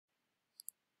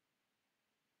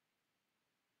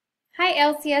Hi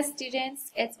LCS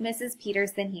students, it's Mrs.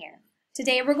 Peterson here.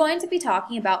 Today we're going to be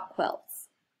talking about quilts.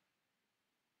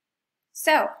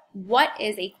 So, what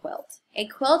is a quilt? A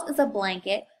quilt is a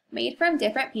blanket made from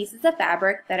different pieces of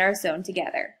fabric that are sewn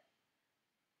together.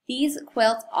 These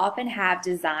quilts often have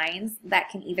designs that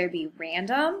can either be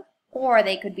random or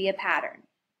they could be a pattern.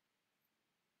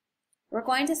 We're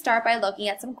going to start by looking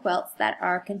at some quilts that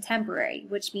are contemporary,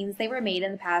 which means they were made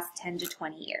in the past 10 to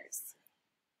 20 years.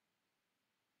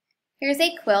 Here's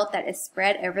a quilt that is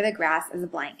spread over the grass as a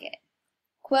blanket.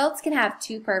 Quilts can have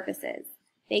two purposes.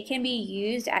 They can be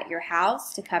used at your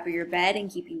house to cover your bed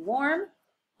and keep you warm,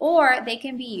 or they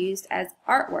can be used as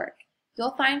artwork.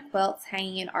 You'll find quilts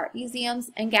hanging in art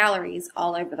museums and galleries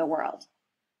all over the world.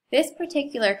 This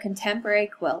particular contemporary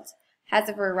quilt has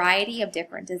a variety of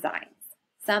different designs.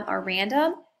 Some are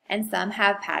random and some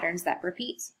have patterns that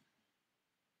repeat.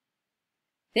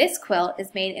 This quilt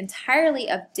is made entirely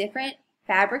of different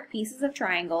fabric pieces of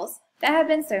triangles that have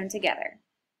been sewn together.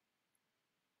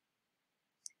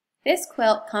 This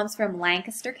quilt comes from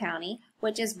Lancaster County,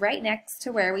 which is right next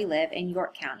to where we live in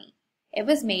York County. It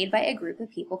was made by a group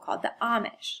of people called the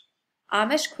Amish.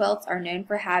 Amish quilts are known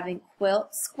for having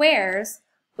quilt squares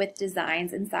with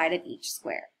designs inside of each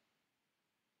square.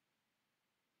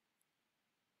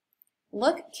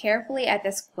 Look carefully at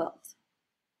this quilt.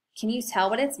 Can you tell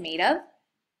what it's made of?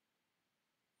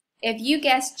 If you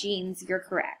guessed jeans, you're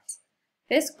correct.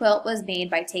 This quilt was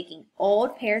made by taking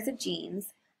old pairs of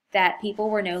jeans that people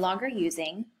were no longer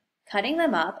using, cutting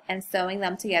them up, and sewing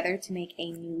them together to make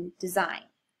a new design.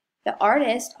 The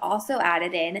artist also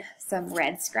added in some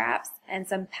red scraps and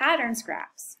some pattern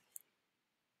scraps.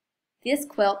 This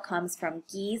quilt comes from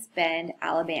Gee's Bend,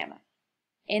 Alabama.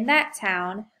 In that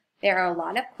town, there are a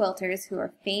lot of quilters who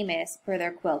are famous for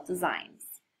their quilt designs.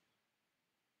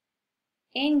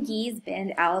 In Gee's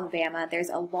Bend, Alabama, there's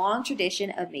a long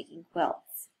tradition of making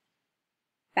quilts.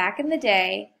 Back in the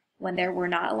day, when there were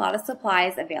not a lot of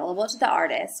supplies available to the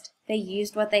artist, they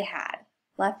used what they had,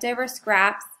 leftover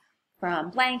scraps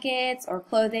from blankets or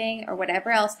clothing or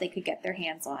whatever else they could get their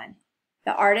hands on.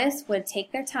 The artist would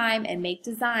take their time and make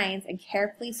designs and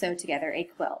carefully sew together a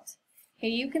quilt.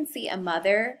 Here you can see a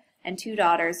mother and two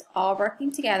daughters all working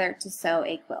together to sew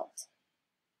a quilt.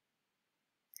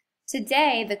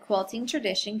 Today, the quilting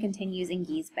tradition continues in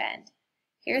Gee's Bend.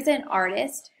 Here's an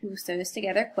artist who sews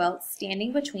together quilts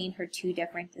standing between her two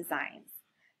different designs.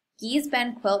 Gee's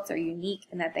Bend quilts are unique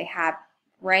in that they have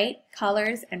bright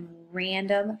colors and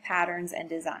random patterns and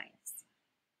designs.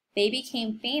 They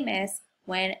became famous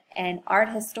when an art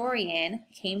historian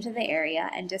came to the area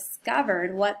and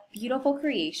discovered what beautiful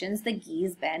creations the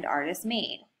Gee's Bend artists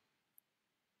made.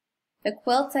 The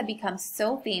quilts have become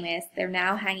so famous, they're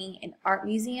now hanging in art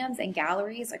museums and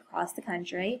galleries across the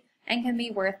country and can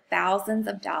be worth thousands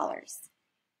of dollars.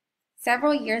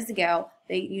 Several years ago,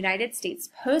 the United States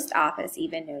Post Office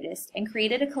even noticed and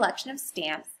created a collection of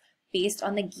stamps based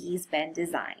on the Gee's Bend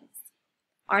designs.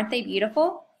 Aren't they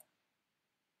beautiful?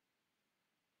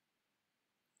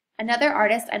 Another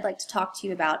artist I'd like to talk to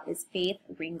you about is Faith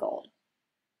Ringgold.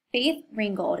 Faith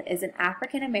Ringgold is an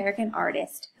African-American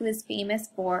artist who is famous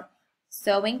for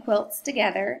sewing quilts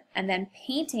together and then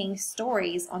painting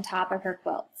stories on top of her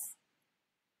quilts.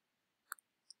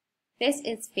 This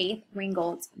is Faith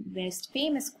Ringgold's most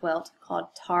famous quilt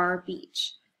called Tar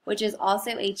Beach, which is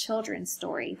also a children's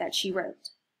story that she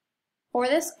wrote. For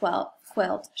this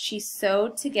quilt, she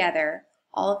sewed together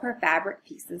all of her fabric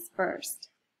pieces first.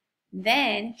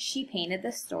 Then she painted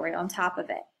the story on top of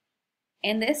it.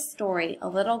 In this story, a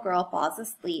little girl falls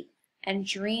asleep and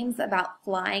dreams about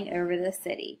flying over the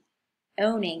city,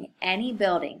 owning any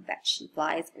building that she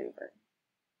flies over.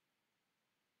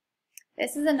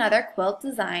 This is another quilt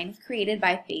design created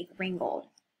by Faith Ringgold.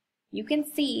 You can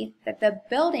see that the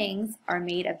buildings are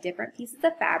made of different pieces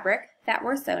of fabric that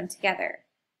were sewn together.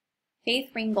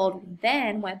 Faith Ringgold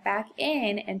then went back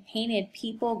in and painted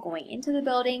people going into the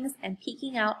buildings and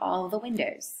peeking out all of the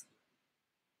windows.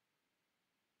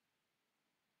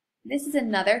 This is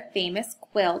another famous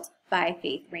quilt by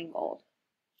Faith Ringgold.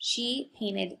 She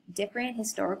painted different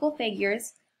historical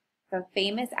figures of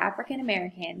famous African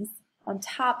Americans on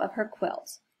top of her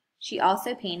quilt. She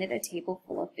also painted a table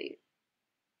full of food.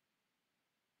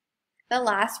 The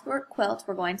last quilt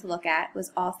we're going to look at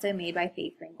was also made by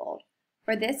Faith Ringgold.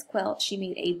 For this quilt, she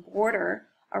made a border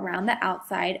around the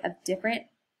outside of different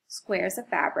squares of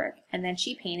fabric, and then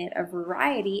she painted a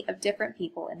variety of different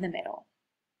people in the middle.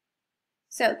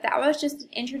 So that was just an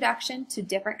introduction to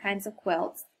different kinds of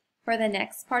quilts. For the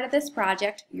next part of this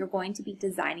project, you're going to be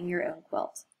designing your own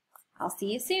quilt. I'll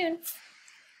see you soon.